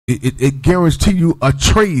it guarantees you a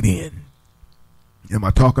trade-in. Am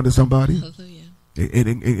I talking to somebody? Hallelujah.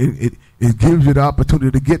 It gives you the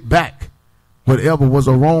opportunity to get back whatever was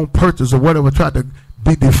a wrong purchase or whatever tried to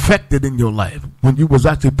be defected in your life when you was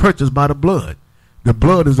actually purchased by the blood. The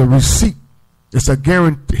blood is a receipt. It's a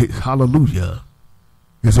guarantee. Hallelujah.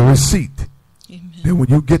 It's a receipt. Amen. And when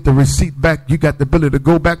you get the receipt back, you got the ability to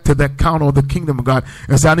go back to that counter of the kingdom of God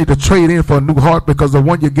and say, I need to trade in for a new heart because the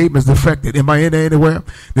one you gave me is defected. Am I in there anywhere?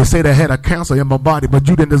 They say they had a cancer in my body, but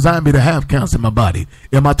you didn't design me to have cancer in my body.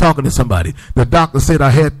 Am I talking to somebody? The doctor said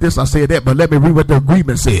I had this, I said that, but let me read what the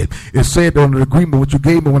agreement said. It said on the agreement what you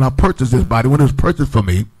gave me when I purchased this body, when it was purchased for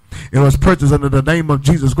me, it was purchased under the name of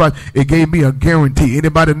Jesus Christ. It gave me a guarantee.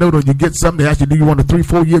 Anybody know that you get something, they ask you, do you want a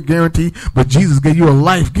 3-4 year guarantee? But Jesus gave you a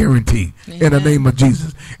life guarantee. Amen. In the name of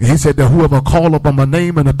Jesus. And he said that whoever call upon my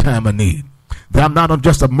name in a time of need, that I'm not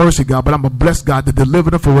just a mercy God, but I'm a blessed God to deliver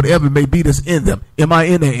them for whatever may be that's in them. Am I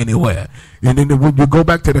in there anywhere? And then when you go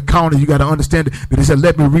back to the counter, you got to understand that he said,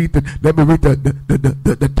 let me read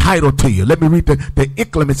the title to you. Let me read the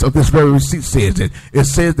increments of this very receipt. Says it. It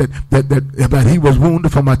says that he was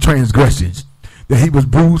wounded for my transgressions, that he was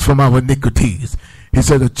bruised for my iniquities. He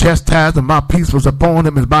said the chastisement of my peace was upon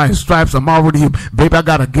him, and by his stripes I'm already healed. Baby, I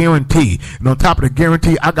got a guarantee. And on top of the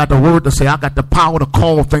guarantee, I got the word to say, I got the power to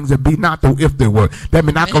call things that be not though if they were. That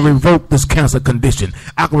means I can revoke this cancer condition.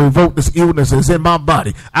 I can revoke this illness that's in my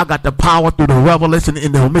body. I got the power through the revelation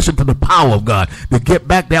and the omission to the power of God to get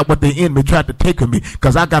back that what the enemy tried to take from me,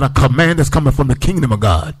 because I got a command that's coming from the kingdom of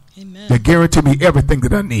God. Amen. That guarantee me everything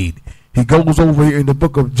that I need. He goes over here in the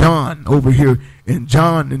book of John, over here in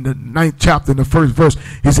John in the 9th chapter in the 1st verse.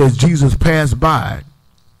 He says, Jesus passed by.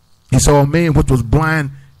 He saw a man which was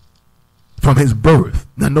blind from his birth.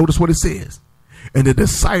 Now notice what it says. And the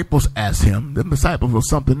disciples asked him, the disciples was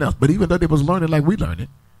something else, but even though they was learning like we learning,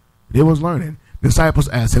 they was learning. Disciples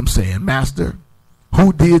asked him saying, Master,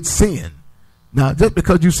 who did sin? Now just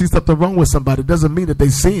because you see something wrong with somebody doesn't mean that they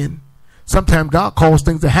sin. Sometimes God calls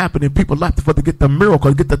things to happen in people's life for to get the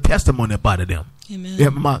miracle, get the testimony about them. Amen.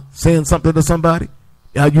 Am I saying something to somebody?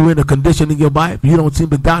 Are you in a condition in your life? You don't seem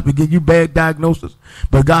to doctor give you bad diagnosis.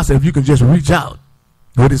 But God said if you can just reach out.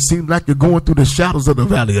 But it seems like you're going through the shadows of the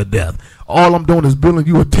valley of death. All I'm doing is building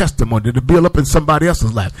you a testimony to build up in somebody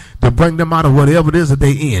else's life, to bring them out of whatever it is that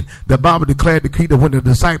they in. The Bible declared the key that when the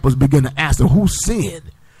disciples began to ask them, who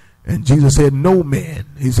sinned? And Jesus said, no man.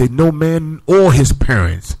 He said, no man or his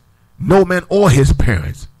parents. No man or his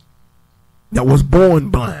parents that was born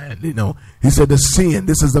blind. You know, he said the sin.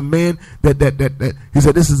 This is a man that he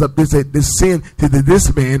said this sin to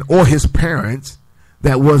this man or his parents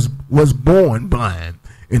that was born blind.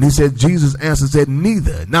 And he said Jesus answered said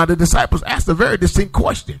neither. Now the disciples asked a very distinct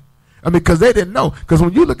question. I mean, because they didn't know. Because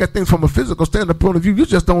when you look at things from a physical standpoint point of view, you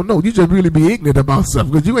just don't know. You just really be ignorant about stuff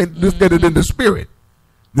because you ain't looked at it in the spirit.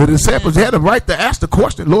 The disciples had a right to ask the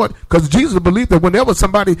question, Lord, because Jesus believed that whenever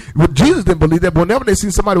somebody, Jesus didn't believe that, but whenever they see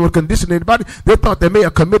somebody with a condition in their body, they thought they may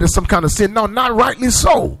have committed some kind of sin. No, not rightly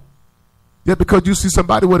so. Just because you see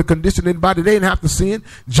somebody with a condition in their body, they didn't have to sin.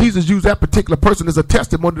 Jesus used that particular person as a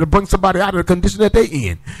testimony to bring somebody out of the condition that they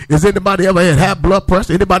in. Is anybody ever had high blood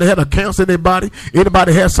pressure? Anybody had a cancer in their body?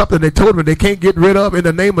 Anybody had something they told them they can't get rid of in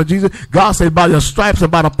the name of Jesus? God said by your stripes and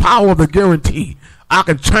by the power of the guarantee, I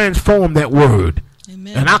can transform that word.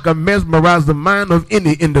 Amen. And I can mesmerize the mind of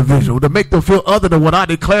any individual to make them feel other than what I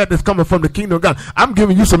declared that's coming from the kingdom of God. I'm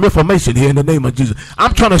giving you some information here in the name of Jesus.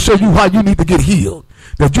 I'm trying to show you how you need to get healed.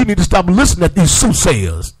 That you need to stop listening to these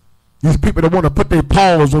soothsayers. These people that want to put their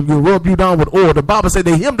paws on you, rub you down with oil. The Bible says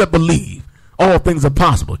they him that believe. All things are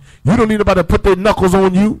possible. You don't need nobody to put their knuckles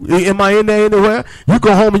on you. Am I in there anywhere? You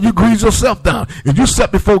go home and you grease yourself down. If you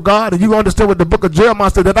set before God and you understand what the book of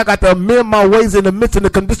Jeremiah said, that I got to amend my ways in the midst of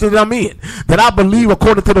the condition that I'm in. That I believe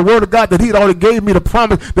according to the word of God that he already gave me the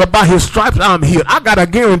promise that by his stripes I'm healed. I got a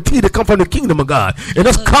guarantee to come from the kingdom of God. And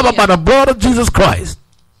it's covered by the blood of Jesus Christ.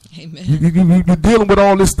 Amen. You're dealing with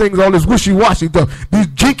all these things, all this wishy-washy stuff, these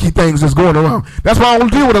jinky things that's going around. That's why I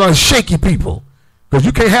don't deal with a lot of shaky people. Because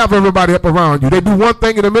you can't have everybody up around you. They do one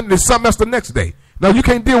thing in a minute and something else the next day. Now you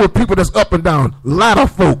can't deal with people that's up and down. Ladder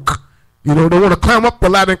folk. You know, they want to climb up the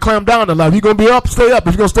ladder and climb down the ladder. You're going to be up, stay up.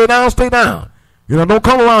 If you're going to stay down, stay down. You know, don't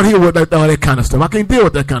come around here with that kind of stuff. I can't deal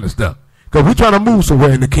with that kind of stuff. Because we're trying to move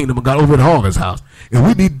somewhere in the kingdom of God over at the Harvest House. And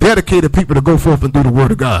we need dedicated people to go forth and do the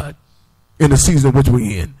word of God in the season which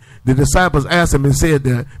we're in. The disciples asked him and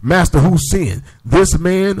said, Master, who sinned? This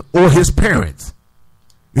man or his parents?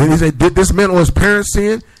 And he said, did this man or his parents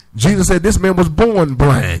sin? Jesus said, this man was born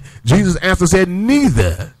blind. Jesus answered said,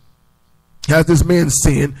 neither has this man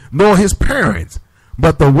sinned nor his parents,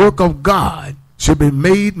 but the work of God should be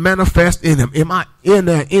made manifest in him. Am I in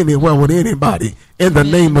there anywhere with anybody? In the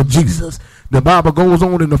name of Jesus. The Bible goes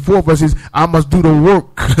on in the 4th verse, says, I must do the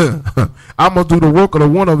work. I must do the work of the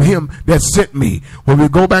one of him that sent me. When we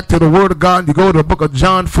go back to the word of God, you go to the book of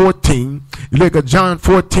John 14. You look at John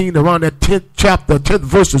 14, around that 10th chapter, 10th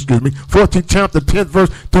verse, 14th chapter, 10th verse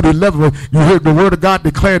through the 11th verse. You heard the word of God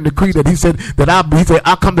declare and decree that he said that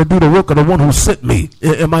I come to do the work of the one who sent me.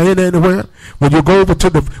 Am I in there anywhere? When you go over to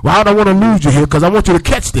I don't want to lose you here, because I want you to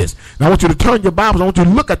catch this. And I want you to turn your Bibles. I want you to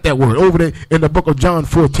look at that word over there in the book of John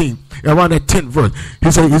 14, around that 10th verse.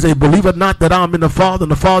 He said, believe it not that I am in the Father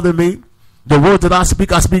and the Father in me. The words that I speak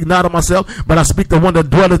not of myself, but I speak the one that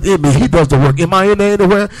dwelleth in me. He does the work. Am I in there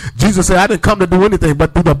anywhere? Jesus said, I didn't come to do anything,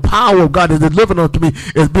 but through the power of God that is delivered unto me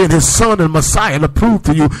as being his son and Messiah, to prove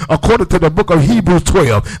to you, according to the book of Hebrews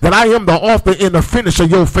 12, that I am the author and the finisher of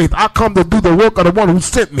your faith. I come to do the work of the one who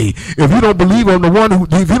sent me. If you don't believe in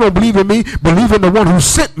if you don't believe in me, believe in the one who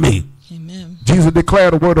sent me. Jesus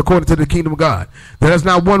declared a word according to the kingdom of God. There is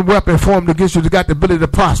not one weapon formed against you that got the ability to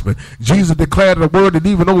prosper. Jesus declared a word that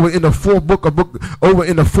even over in the over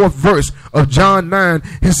in the 4th verse of John 9,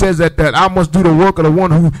 he says that I must do the work of the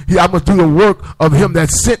one I must do the work of him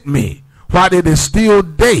that sent me while it is still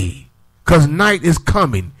day, because night is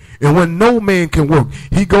coming. And when no man can work,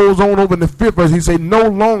 he goes on over in the 5th verse. He says, no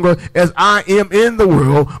longer as I am in the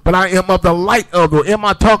world, but I am of the light of the world. Am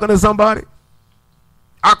I talking to somebody?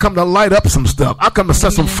 I come to light up some stuff. I come to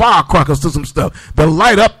set some firecrackers to some stuff, to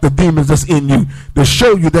light up the demons that's in you, to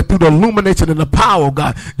show you that through the illumination and the power of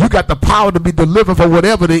God, you got the power to be delivered from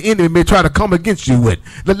whatever the enemy may try to come against you with.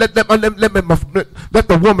 Let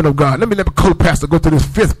the woman of God, let the co-pastor go to this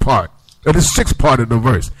 5th part, or this 6th part of the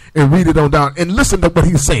verse, and read it on down, and listen to what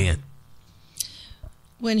he's saying.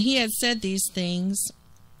 When he had said these things,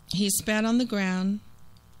 he spat on the ground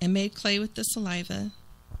and made clay with the saliva.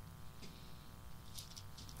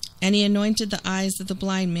 And he anointed the eyes of the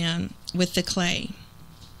blind man with the clay.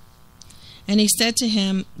 And he said to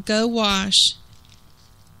him, Go wash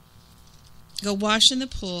in the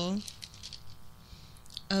pool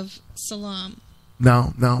of Siloam.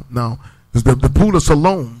 Now, the pool of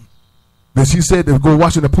Siloam, that she said to go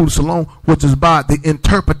wash in the pool of Siloam, which is by the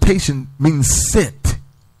interpretation means sent.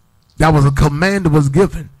 That was a command that was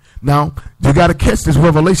given. Now, you got to catch this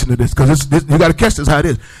revelation of this, because you got to catch this how it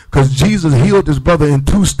is. Because Jesus healed his brother in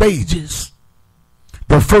 2 stages.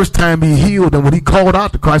 The first time he healed him, when he called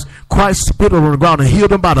out to Christ, Christ spit on the ground and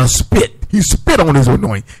healed him by the spit. He spit on his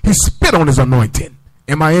anointing. He spit on his anointing.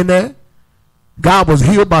 Am I in there? God was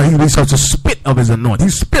healed by he such a spit of his anointing.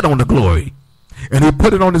 He spit on the glory. And he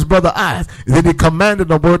put it on his brother's eyes. And then he commanded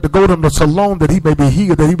the word to go to him to Siloam, that he may be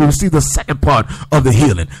healed, that he may receive the second part of the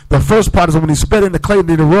healing. The first part is when he spit in the clay, and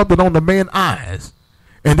then he rubbed it on the man's eyes.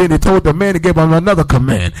 And then he told the man, he gave him another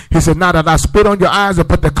command. He said, now that I spit on your eyes and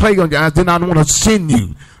put the clay on your eyes, then I want to send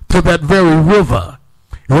you to that very river,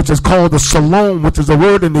 which is called the Siloam, which is a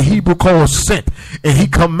word in the Hebrew called sent. And he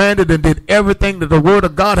commanded and did everything that the word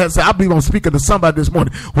of God has said. I believe I'm speaking to somebody this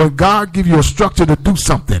morning. When God gives you a structure to do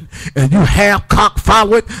something and you half-cock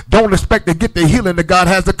follow it, don't expect to get the healing that God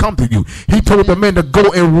has to come to you. He told the man to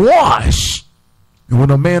go and wash. And when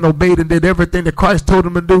the man obeyed and did everything that Christ told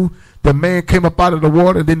him to do, the man came up out of the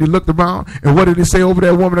water, and then he looked around. And what did he say over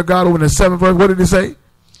there, woman of God, over in the 7th verse? What did he say?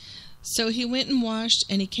 So he went and washed,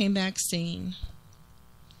 and he came back seeing.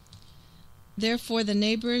 Therefore the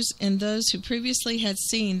neighbors and those who previously had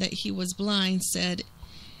seen that he was blind said,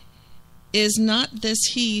 Is not this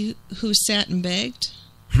he who sat and begged?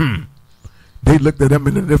 They looked at him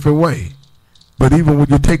in a different way. But even when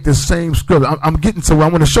you take this same scripture, I'm getting so I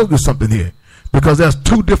want to show you something here. Because there's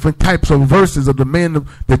 2 different types of verses of the man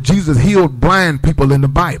that Jesus healed blind people in the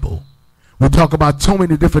Bible. We talk about so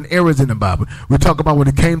many different areas in the Bible. We talk about when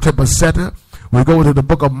he came to Bethsaida. We go to the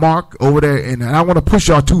book of Mark over there, and I want to push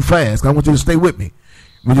y'all too fast. I want you to stay with me.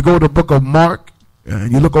 When you go to the book of Mark,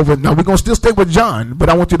 and you look over, now we're going to still stay with John, but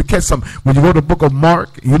I want you to catch something. When you go to the book of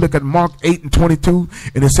Mark, you look at Mark 8 and 22,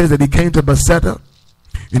 and it says that he came to Bethsaida,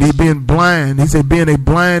 and he being blind, he said being a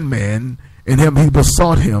blind man, and he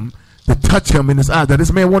besought him to touch him in his eyes. That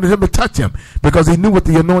this man wanted him to touch him because he knew what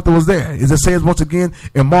the anointing was there. As it says once again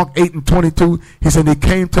in Mark 8 and 22, he said he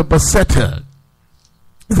came to Bethsaida.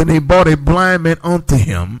 And they brought a blind man unto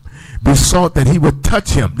him, besought that he would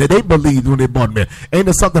touch him. That they believed when they brought him in. Ain't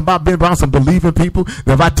there something about being around some believing people?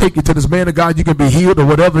 That if I take you to this man of God, you can be healed, or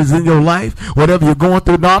whatever is in your life, whatever you're going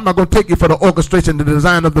through. No, I'm not going to take you for the orchestration, the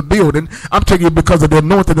design of the building. I'm taking you because of the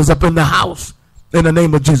anointing that's up in the house. In the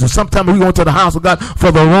name of Jesus. Sometimes we go into the house of God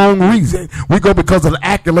for the wrong reason. We go because of the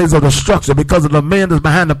accolades of the structure, because of the man that's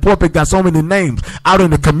behind the pulpit got so many names out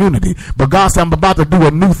in the community. But God said, I'm about to do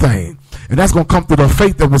a new thing. And that's going to come through the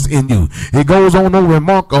faith that was in you. It goes on over in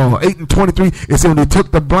Mark 8:23. It said when he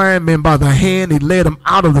took the blind man by the hand, he led him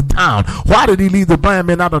out of the town. Why did he lead the blind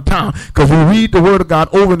man out of town? Because we read the word of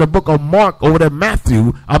God over in the book of Mark, over there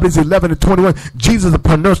Matthew, I believe it's 11:21. Jesus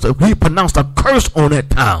pronounced a curse on that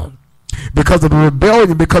town, because of the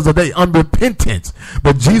rebellion, because of their unrepentance.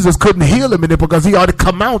 But Jesus couldn't heal him in it because he already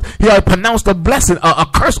pronounced a blessing, a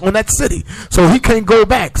curse on that city. So he can't go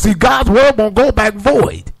back. See, God's word won't go back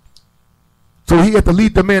void. So he had to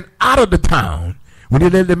lead the man out of the town. When he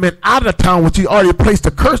led the man out of the town, which he already placed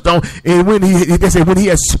a curse on, and when they say when he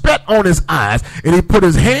had spat on his eyes and he put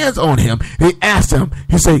his hands on him, he asked him,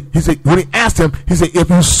 he said, if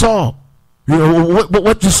you saw, you know,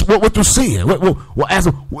 what you seeing? Ask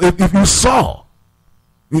him, if you saw,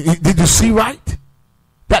 did you see right?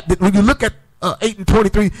 That when you look at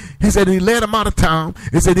 8:23, he said, and he led him out of town.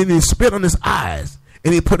 He said, and he spit on his eyes,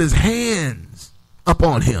 and he put his hands up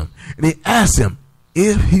on him, and he asked him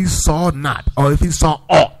if he saw not, or if he saw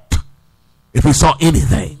aught, if he saw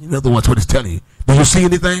anything. In other words, what he's telling you, did you see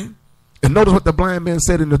anything? And notice what the blind man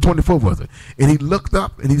said in the 24th verse. And he looked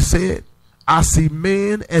up and he said, I see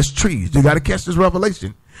men as trees. You got to catch this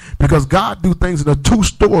revelation, because God do things in a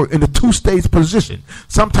two-stage position.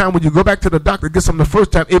 Sometimes when you go back to the doctor, get something the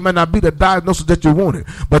first time, it might not be the diagnosis that you wanted,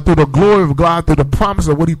 but through the glory of God, through the promise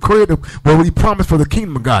of what he created, what he promised for the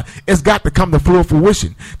kingdom of God, it's got to come to full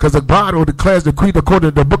fruition, because the Bible declares, decreed according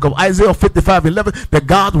to the book of Isaiah 55:11, that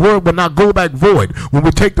God's word will not go back void. When we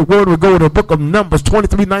take the word, we go to the book of Numbers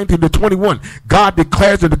 23:19-21. God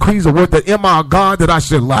declares and decrees a word that, am I a God that I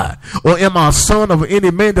should lie? Or am I a son of any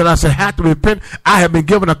man that I should have to repent? I have been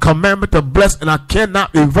given a commandment to bless, and I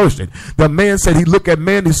cannot reverse it. The man said he looked at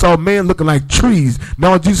man, he saw man looking like trees.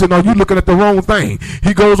 No, Jesus said, no, you looking at the wrong thing.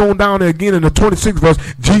 He goes on down there again in the 26th verse.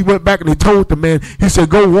 Jesus went back and he told the man, he said,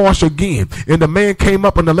 go wash again. And the man came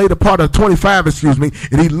up in the later part of 25, and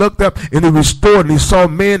he looked up and he restored, and he saw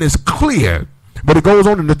man is clear. But it goes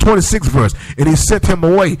on in the 26th verse, and he sent him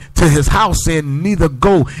away to his house, saying, neither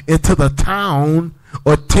go into the town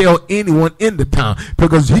or tell anyone in the town,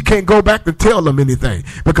 because he can't go back and tell them anything,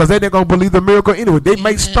 because they ain't gonna believe the miracle anyway. They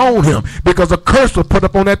may stone him, because a curse was put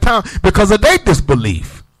up on that town because of their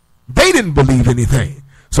disbelief. They didn't believe anything.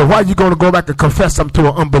 So why are you going to go back and confess something to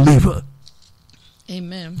an unbeliever?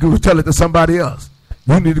 Amen. You would tell it to somebody else.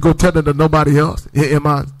 You need to go tell it to nobody else. Am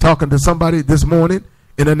I talking to somebody this morning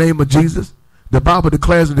in the name of Jesus? The Bible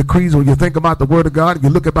declares and decrees, when you think about the word of God, you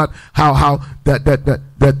look about how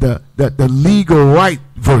the legal right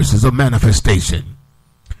verses of manifestation.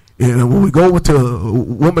 And when we go over to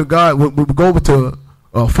woman of God, when we go over to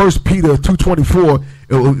 1 Peter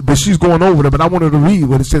 2:24, but she's going over there, but I wanted to read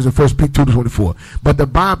what it says in 1 Peter 2:24. But the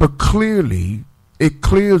Bible clears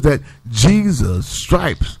that Jesus'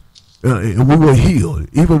 stripes, and we were healed.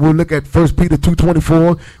 Even when we look at 1 Peter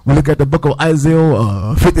 2:24, we look at the book of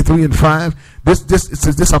Isaiah 53:5.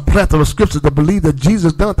 This a plethora of scriptures that believe that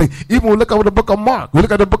Jesus done things. Even when we look over the book of Mark, we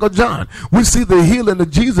look at the book of John, we see the healing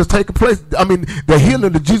of Jesus taking place. I mean, the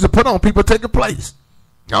healing that Jesus put on people taking place.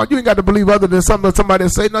 Now, you ain't got to believe other than somebody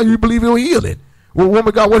say, no, you believe he'll heal it. Well, woman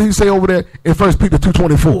of God, what did he say over there in 1 Peter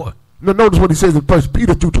 2:24? Now, notice what he says in 1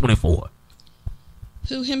 Peter 2:24.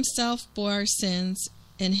 Who himself bore our sins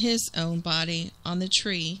in his own body on the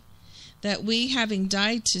tree, that we, having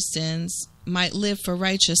died to sins, might live for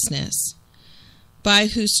righteousness, by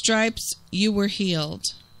whose stripes you were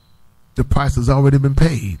healed. The price has already been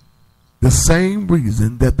paid. The same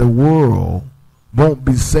reason that the world won't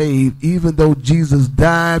be saved, even though Jesus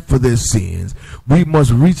died for their sins, we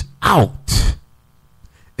must reach out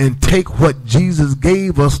and take what Jesus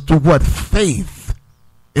gave us through what? Faith.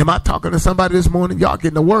 Am I talking to somebody this morning? Y'all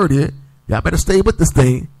getting the word here. Y'all better stay with this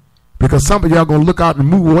thing, because some of y'all going to look out and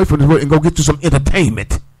move away from this word and go get you some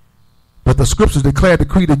entertainment. But the scriptures declare,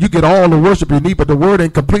 decree that you get all the worship you need, but the word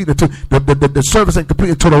ain't complete until the service ain't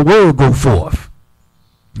complete until the word go forth.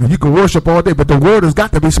 And you can worship all day, but the word has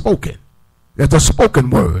got to be spoken. It's a spoken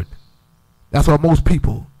word. That's why most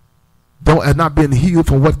people are not being healed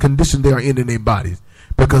from what condition they are in their bodies,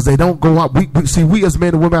 because they don't go out. We as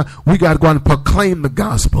men and women, we got to go out and proclaim the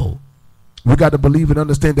gospel. We got to believe and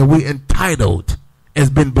understand that we're entitled as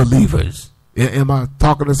being believers. Am I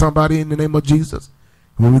talking to somebody in the name of Jesus?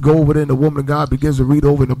 When we go over there and the woman of God begins to read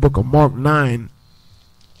over in the book of Mark 9,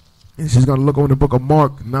 and she's going to look over in the book of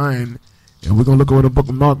Mark 9, and we're going to look over the book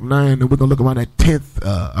of Mark 9, and we're going to look around that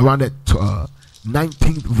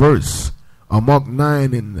 19th verse of Mark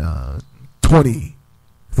 9 and 20.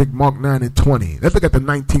 I think Mark 9 and 20. Let's look at the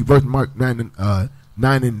 19th verse, Mark 9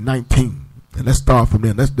 and 19. And let's start from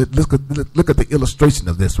there. Let's look at the illustration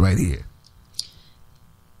of this right here.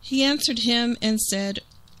 He answered him and said,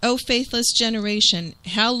 O faithless generation,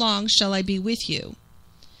 how long shall I be with you?